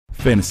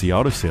Fantasy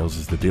Auto Sales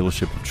is the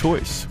dealership of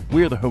choice.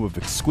 We are the home of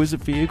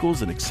exquisite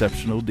vehicles and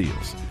exceptional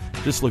deals.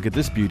 Just look at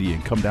this beauty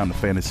and come down to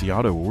Fantasy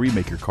Auto where we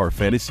make your car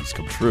fantasies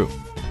come true.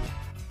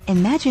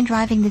 Imagine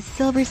driving this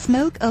Silver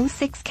Smoke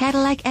 '06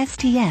 Cadillac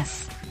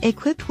STS,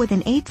 equipped with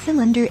an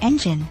 8-cylinder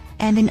engine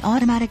and an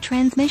automatic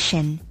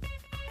transmission.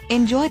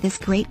 Enjoy this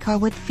great car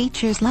with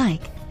features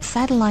like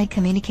satellite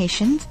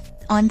communications,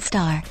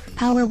 OnStar,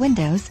 power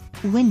windows,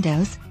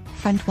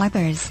 front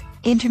wipers,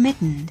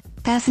 intermittent,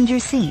 passenger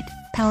seat,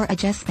 power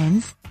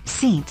adjustments,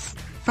 seats,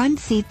 front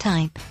seat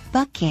type,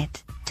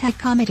 bucket,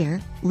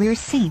 tachometer, rear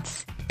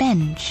seats,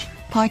 bench,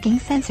 parking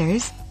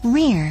sensors,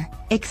 rear,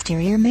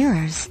 exterior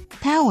mirrors,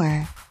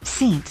 power,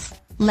 seats,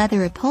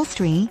 leather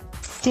upholstery,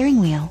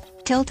 steering wheel,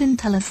 tilt and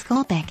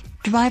telescopic,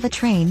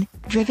 drivetrain,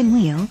 driven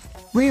wheels,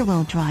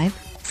 rear-wheel drive,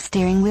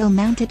 steering wheel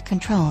mounted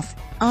controls,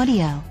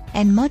 audio,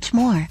 and much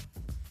more.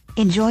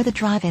 Enjoy the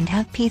drive and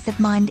have peace of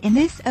mind in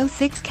this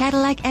 '06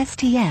 Cadillac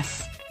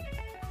STS.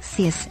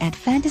 See us at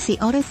Fantasy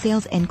Auto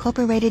Sales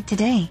Incorporated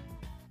today.